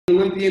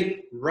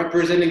Olympian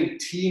representing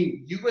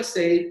Team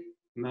USA,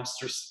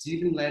 Master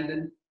Stephen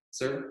Lambdin.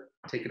 Sir,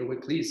 take it away,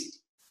 please.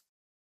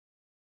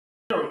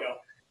 There we go.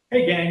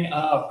 Hey, gang.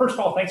 First of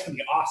all, thanks for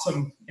the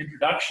awesome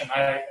introduction.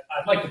 I'd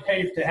like to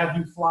pay to have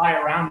you fly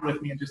around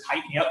with me and just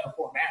hype me up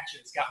before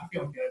matches. Got me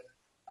feeling good.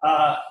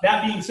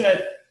 That being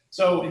said,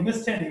 so in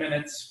this 10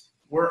 minutes,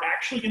 we're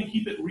actually going to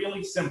keep it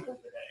really simple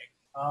today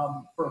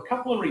for a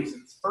couple of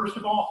reasons. First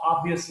of all,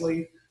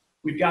 obviously,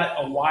 we've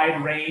got a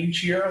wide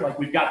range here. Like,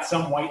 we've got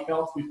some white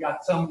belts, we've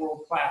got some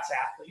world-class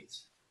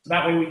athletes. So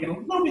that way we can a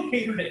little bit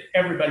cater to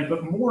everybody,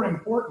 but more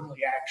importantly,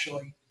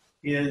 actually,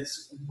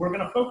 is we're going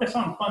to focus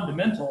on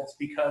fundamentals,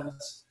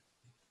 because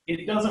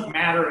it doesn't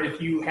matter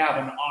if you have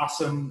an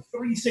awesome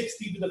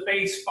 360 to the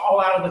face, fall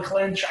out of the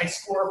clinch, I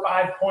score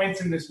 5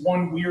 points in this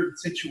one weird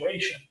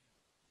situation.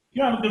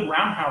 You have a good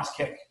roundhouse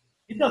kick.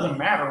 It doesn't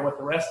matter what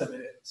the rest of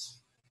it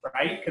is,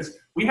 right? Because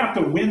we have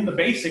to win the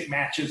basic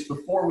matches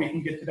before we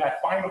can get to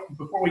that final,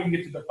 before we can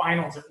get to the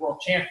finals at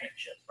World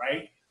Championships,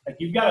 right? Like,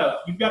 you've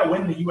got to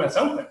win the U.S.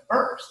 Open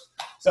first.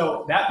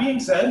 So that being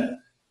said,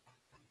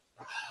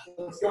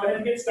 let's go ahead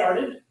and get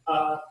started.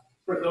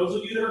 For those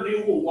of you that are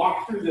new, we'll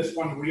walk through this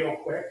one real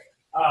quick.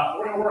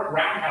 We're going to work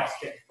roundhouse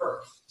kick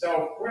first.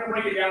 So we're going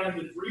to break it down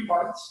into 3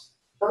 parts.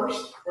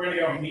 First, we're going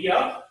to go knee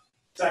up.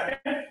 Second,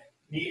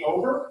 knee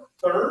over.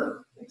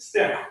 Third,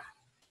 extend.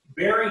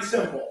 Very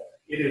simple.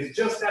 It is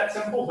just that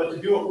simple, but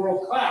to do it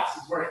world class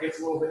is where it gets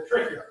a little bit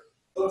trickier.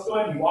 So let's go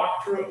ahead and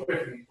walk through it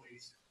with me,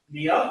 please.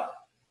 Knee up,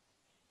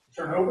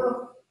 turn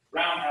over,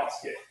 roundhouse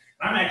kick.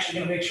 I'm actually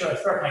going to make sure I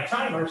start my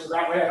timer so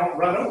that way I don't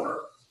run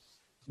over.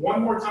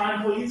 One more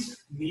time, please.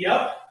 Knee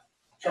up,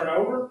 turn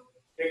over,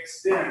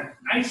 extend.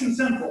 Nice and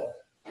simple.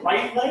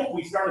 Right leg,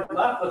 we started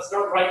left. Let's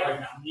start right leg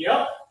now. Knee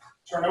up,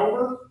 turn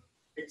over,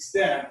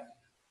 extend.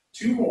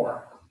 2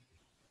 more.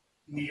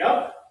 Knee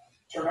up,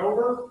 turn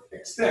over,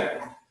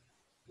 extend.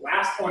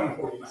 Last one,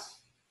 please.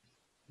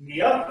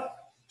 Knee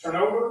up, turn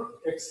over,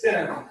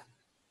 extend.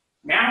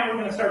 Now we're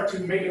going to start to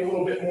make it a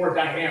little bit more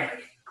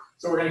dynamic.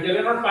 So we're going to get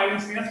in our fighting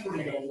stance. We're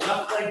going to go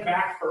left leg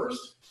back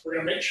first. We're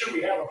going to make sure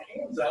we have our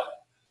hands up.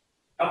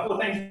 A couple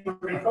of things we're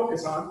going to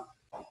focus on.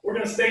 We're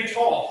going to stay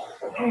tall.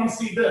 I don't want to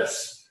see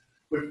this.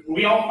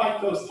 We all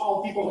fight those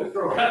tall people that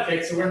throw cut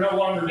kicks, so we're no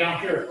longer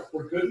down here.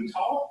 We're good and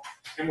tall,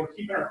 and we're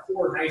keeping our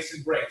core nice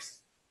and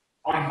braced.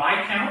 On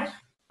my count,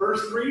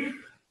 first 3,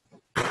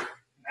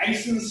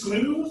 nice and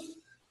smooth,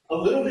 a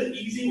little bit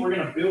easy. We're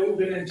going to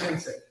build in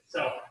intensity.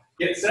 So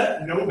get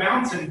set, no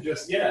bouncing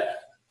just yet.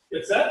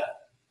 Get set,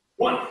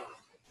 1.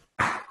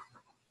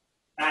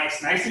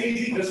 Nice and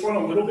easy. This one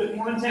a little bit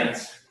more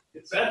intense.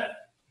 Get set,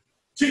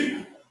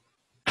 2.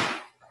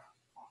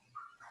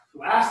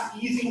 Last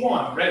easy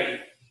one. Ready?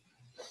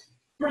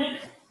 3.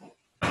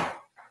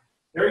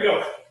 There we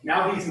go.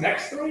 Now these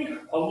next 3,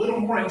 a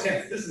little more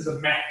intense. This is a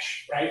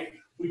match, right?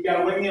 We've got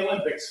to win the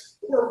Olympics,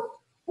 or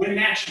win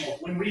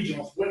nationals, win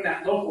regionals, win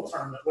that local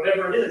tournament,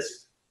 whatever it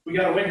is. We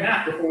got to win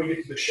that before we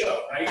get to the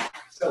show, right?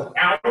 So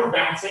now we're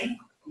bouncing,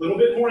 a little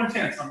bit more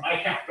intense on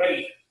my count.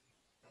 Ready?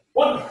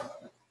 1.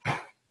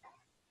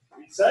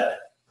 Reset.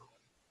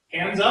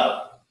 Hands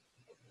up.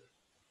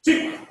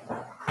 2.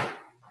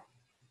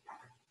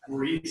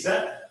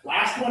 Reset.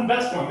 Last one,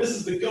 best one. This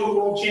is the Go to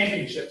World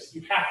Championships.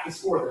 You have to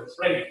score this.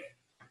 Ready?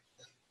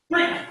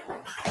 3.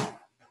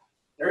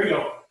 There we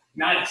go.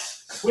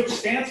 Nice. Switch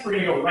stance. We're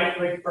going to go right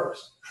leg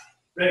first.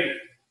 Ready?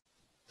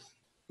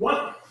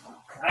 1.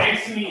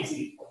 Nice and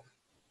easy.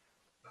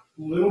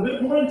 A little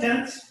bit more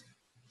intense.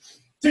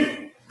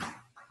 2.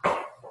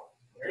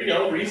 There you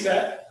go.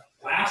 Reset.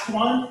 Last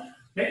one.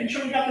 Making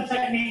sure we got the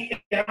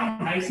technique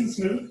down nice and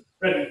smooth.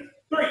 Ready?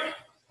 3.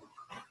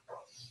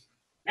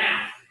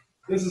 Now,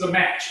 this is a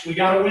match. We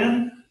got to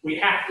win. We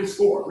have to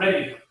score.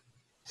 Ready?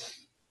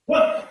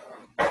 1.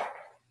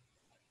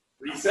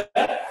 Reset.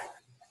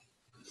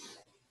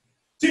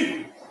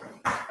 2.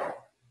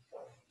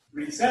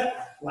 Reset.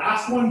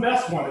 Last one,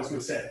 best one, as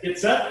we said. Get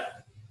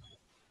set.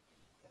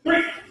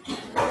 3.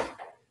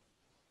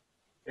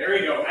 There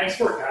you go. Nice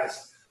work,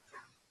 guys.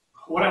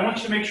 What I want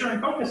you to make sure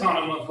and focus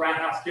on those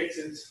roundhouse kicks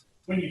is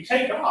when you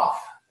take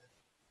off,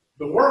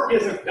 the work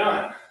isn't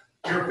done.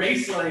 Your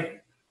baseline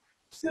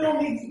still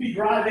needs to be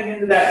driving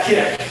into that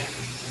kick.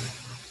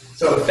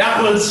 So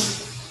that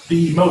was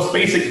the most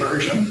basic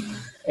version.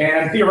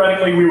 And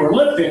theoretically, we were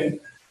lifting.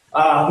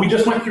 We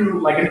just went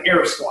through like an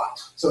air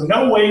squat. So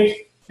no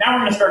weight. Now we're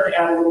going to start to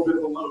add a little bit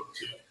of a load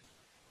to it.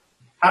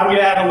 How do we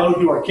add a load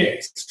to our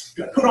kicks?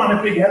 Put on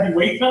a big heavy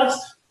weight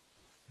vest?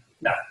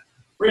 No.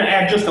 We're going to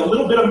add just a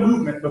little bit of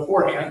movement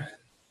beforehand.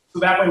 So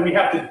that way we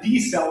have to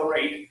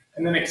decelerate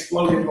and then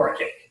explode into our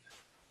kick.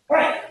 All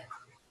right.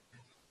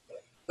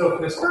 So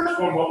for this first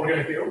one, what we're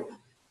going to do,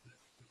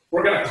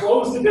 we're going to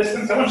close the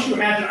distance. I want you to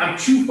imagine I'm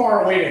too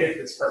far away to hit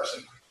this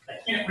person. I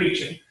can't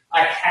reach him.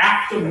 I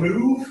have to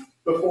move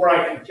before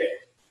I can kick.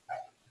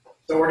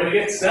 So we're going to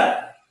get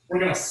set. We're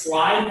going to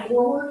slide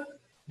forward.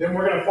 Then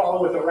we're going to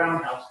follow with a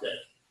roundhouse kick.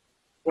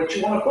 What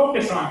you want to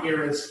focus on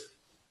here is,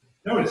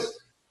 notice,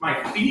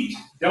 my feet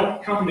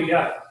don't come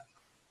together.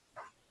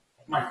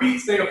 My feet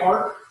stay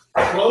apart,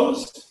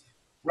 closed,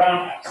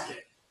 roundhouse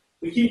kick.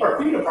 We keep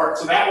our feet apart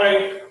so that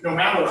way, no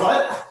matter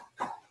what,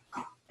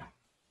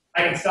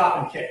 I can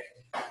stop and kick.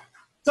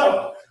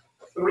 So,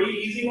 3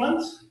 easy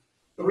ones,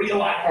 3 a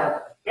lot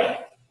harder. Okay?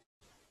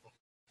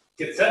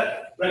 Get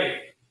set, ready.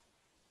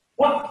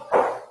 1.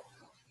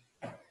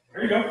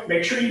 There you go.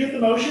 Make sure you get the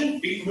motion,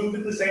 feet move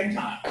at the same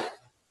time.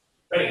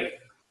 Ready.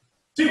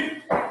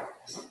 2.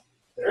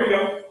 There you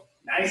go.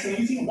 Nice and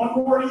easy. 1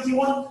 more easy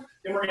one,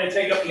 then we're going to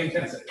take up the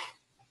intensity.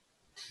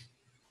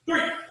 3.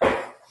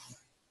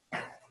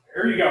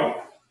 There you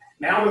go.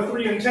 Now the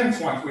 3 intense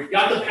ones. We've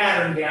got the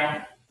pattern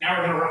down. Now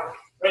we're going to rock.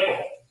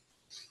 Ready.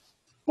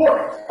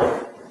 4.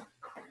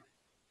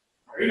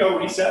 There you go.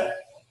 Reset.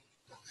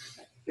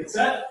 Get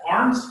set.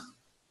 Arms.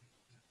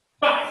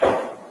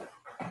 5.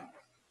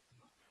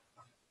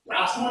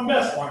 Last one,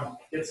 best one.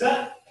 Get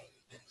set.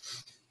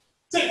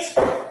 6.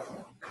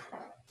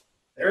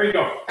 There you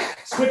go.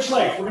 Switch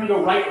legs. We're going to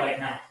go right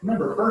now.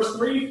 Remember, first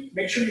 3,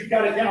 make sure you've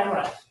got it down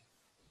right.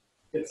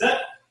 Get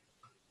set.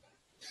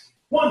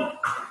 1.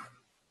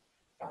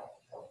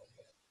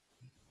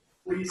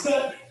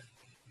 Reset.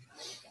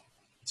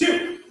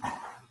 2.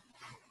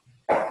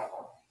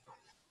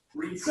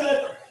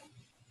 Reset.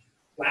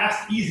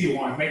 Last easy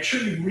one. Make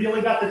sure you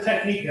really got the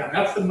technique down.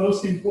 That's the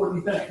most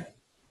important thing.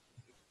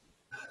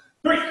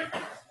 3.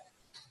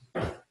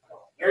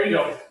 There you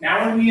go.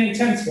 Now we're in the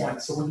intense one,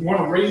 so we want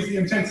to raise the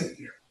intensity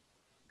here.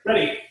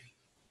 Ready?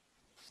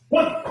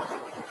 1.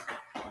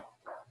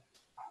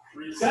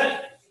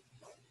 Reset.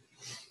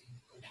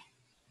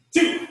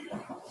 2.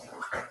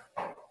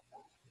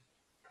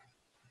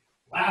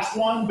 Last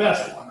one,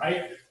 best one,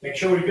 right? Make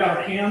sure we've got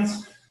our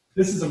hands.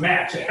 This is a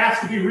match. It has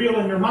to be real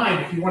in your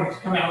mind if you want it to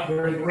come out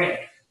during the ring.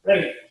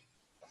 Ready?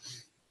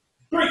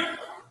 3.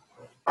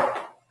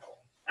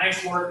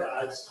 Nice work,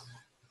 guys.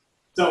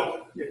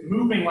 So, if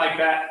moving like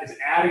that is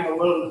adding a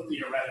load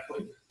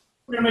theoretically,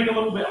 we're going to make it a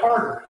little bit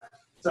harder.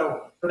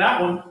 So, for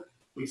that one,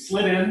 we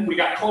slid in, we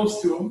got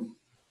close to them,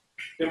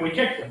 then we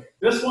kicked them.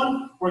 This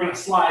one, we're going to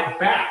slide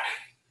back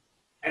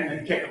and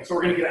then kick them. So,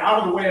 we're going to get out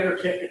of the way of their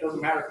kick. It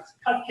doesn't matter if it's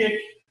a cut kick,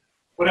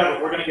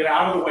 whatever. We're going to get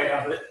out of the way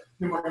of it,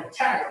 then we're going to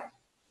tag them.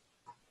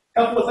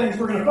 A couple of things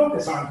we're going to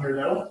focus on here,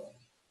 though.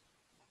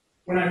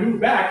 When I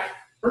move back,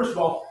 first of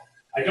all,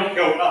 I don't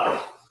go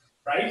up,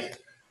 right?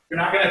 You're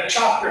not going to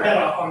chop your head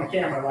off on the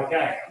camera like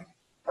I am.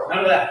 None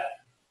of that.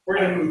 We're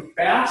going to move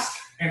fast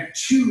and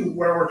to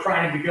where we're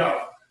trying to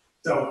go.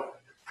 So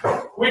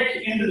quick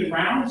into the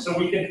ground so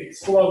we can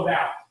explode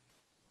out.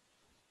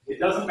 It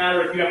doesn't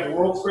matter if you have the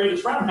world's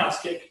greatest roundhouse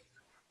kick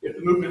if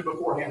the movement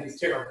beforehand is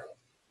terrible.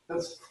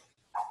 Because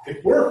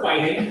if we're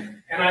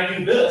fighting and I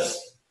do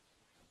this,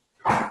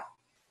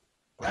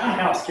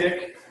 roundhouse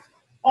kick,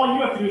 all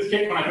you have to do is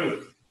kick when I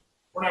move.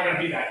 We're not going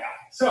to be that guy.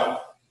 So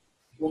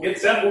we'll get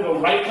set. We'll go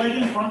right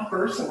leg in front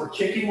first, and we're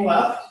kicking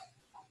left.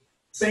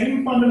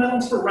 Same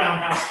fundamentals for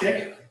roundhouse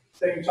kick.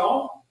 Staying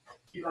tall.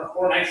 Keep our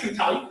core nice and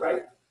tight,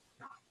 right?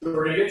 So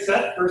we're going to get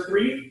set. First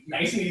 3,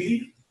 nice and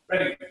easy.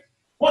 Ready.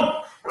 1.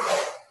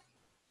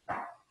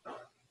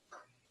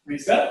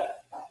 Reset.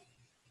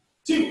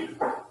 2.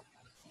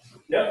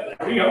 Yep,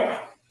 there we go.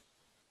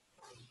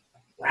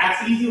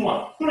 Last easy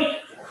one. 3.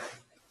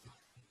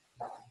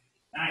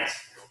 Nice.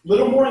 A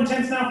little more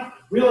intense now.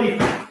 Really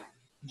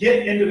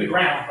get into the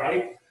ground,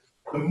 right?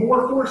 The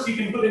more force you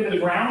can put into the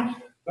ground,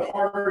 the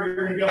harder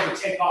you're going to be able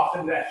to take off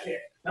into that kick.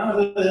 None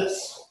of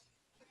this.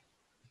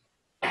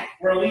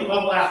 We're elite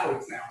level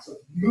athletes now, so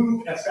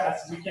move as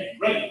fast as you can.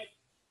 Ready?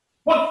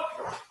 1.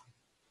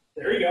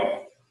 There you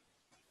go.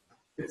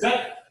 Get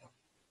set.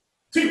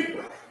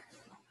 2.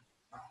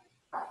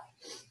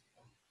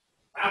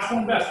 Last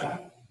one, best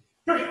one.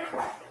 3.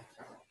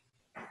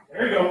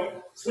 There you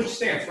go. Switch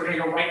stance. We're going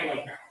to go right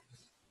leg now.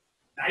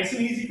 Nice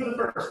and easy for the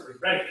first 3.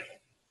 Ready?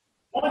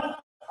 1.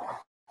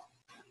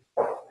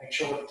 Make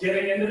sure we're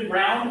getting into the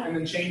ground and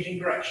then changing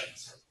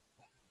directions.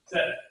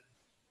 Set.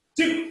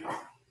 2.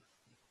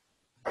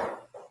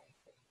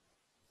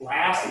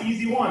 Last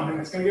easy one, then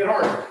it's going to get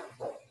harder.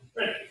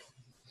 Ready?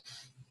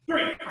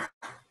 3.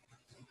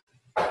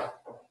 All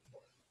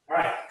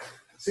right.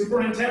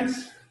 Super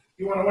intense.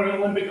 You want to win an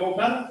Olympic gold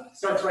medal?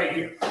 Starts right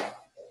here.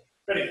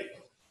 Ready?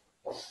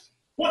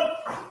 1.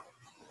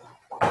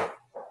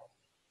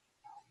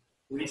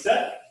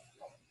 Reset.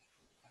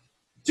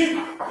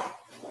 2.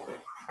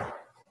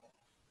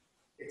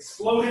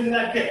 Explode into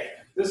that kick.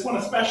 This one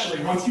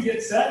especially, once you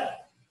get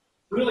set,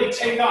 really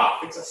take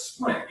off. It's a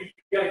sprint. You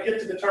got to get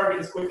to the target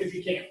as quick as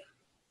you can.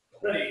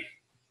 Ready?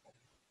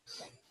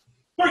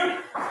 3.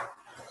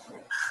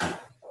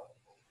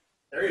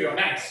 There you go.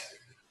 Nice.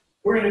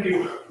 We're going to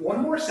do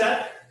one more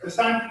set. This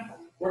time,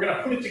 we're going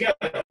to put it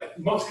together.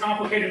 The most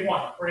complicated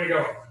one. We're going to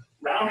go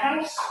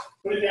roundhouse,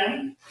 put it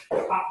down,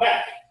 pop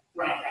back,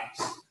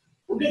 roundhouse.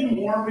 We're getting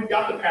warm. We've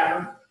got the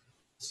pattern.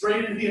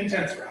 Straight into the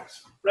intense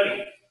reps.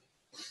 Ready?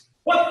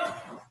 1.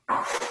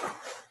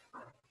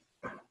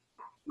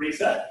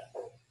 Reset.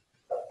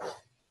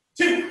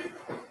 2.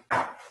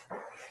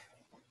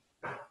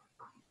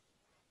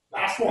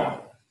 Last one.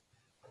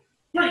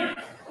 3.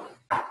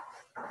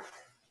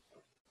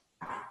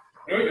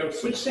 There we go.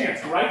 Switch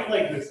stance. Right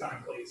leg this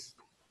time, please.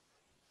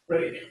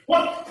 Ready?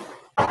 1.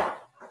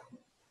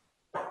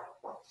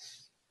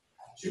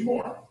 2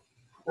 more.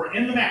 We're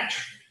in the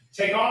match.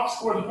 Take off,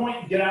 score the point,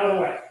 and get out of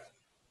the way.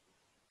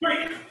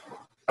 3.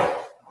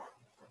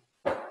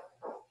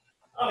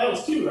 Oh, that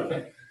was 2, I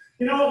think.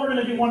 You know what? We're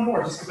going to do 1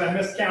 more just because I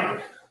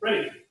miscounted.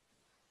 Ready?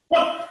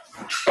 1.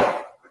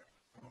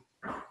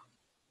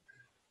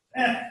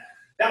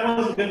 That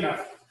wasn't good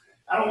enough.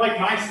 I don't like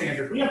my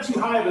standard. We have too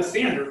high of a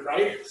standard,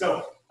 right?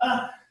 So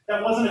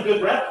that wasn't a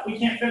good rep. We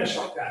can't finish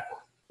like that.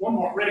 1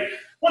 more. Ready?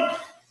 1.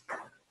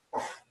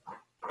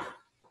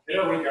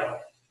 There we go.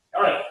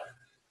 All right.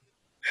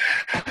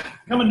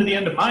 Coming to the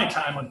end of my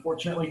time,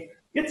 unfortunately.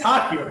 It's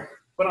hot here,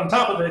 but on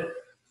top of it,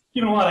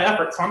 giving a lot of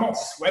effort, so I'm all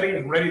sweaty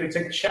and ready to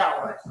take a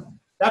shower.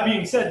 That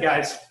being said,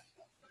 guys,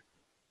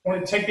 I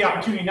wanted to take the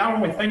opportunity not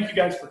only thank you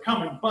guys for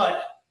coming,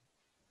 but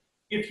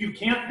if you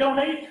can't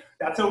donate,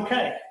 that's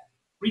okay.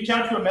 Reach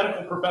out to a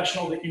medical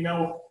professional that you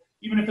know,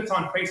 even if it's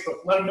on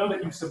Facebook, let them know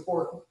that you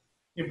support them.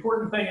 The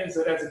important thing is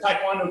that as a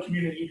Taekwondo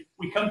community,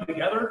 we come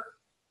together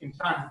in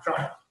time to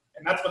triumph,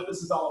 and that's what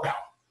this is all about.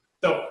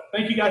 So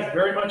thank you guys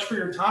very much for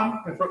your time.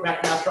 I'm going to throw it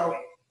back to Master Ali.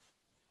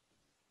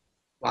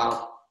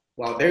 Wow.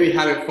 Wow, there you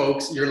have it,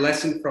 folks. Your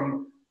lesson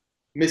from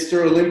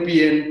Mr.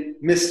 Olympian,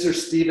 Mr.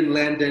 Stephen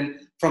Lambdin,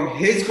 from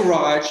his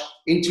garage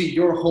into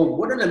your home.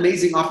 What an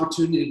amazing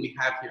opportunity we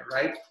have here,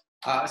 right?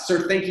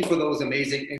 Sir, thank you for those amazing